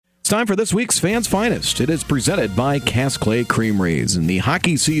time for this week's Fans Finest. It is presented by Cass Clay Creameries. And the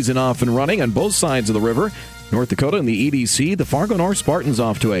hockey season off and running on both sides of the river. North Dakota and the EDC, the Fargo North Spartans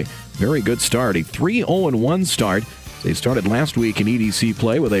off to a very good start. A 3-0-1 start. They started last week in EDC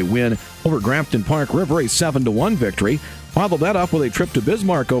play with a win over Grafton Park River, a 7-1 victory. Followed that up with a trip to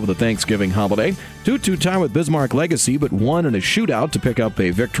Bismarck over the Thanksgiving holiday. 2-2 tie with Bismarck Legacy, but won in a shootout to pick up a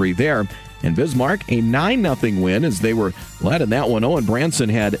victory there. And Bismarck, a 9-0 win as they were led in that one. Owen Branson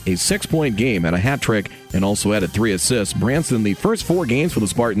had a 6-point game and a hat trick and also added 3 assists. Branson, the first 4 games for the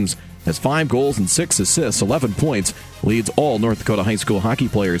Spartans, has 5 goals and 6 assists, 11 points, leads all North Dakota high school hockey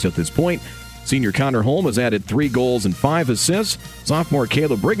players at this point. Senior Connor Holm has added 3 goals and 5 assists. Sophomore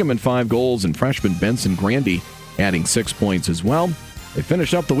Caleb Brigham 5 goals, and freshman Benson Grandy adding 6 points as well. They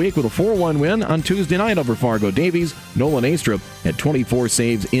finished up the week with a 4-1 win on Tuesday night over Fargo Davies. Nolan Astrup had 24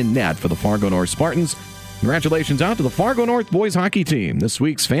 saves in net for the Fargo North Spartans. Congratulations out to the Fargo North boys hockey team. This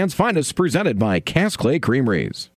week's Fans Finest presented by Cass Clay Creameries.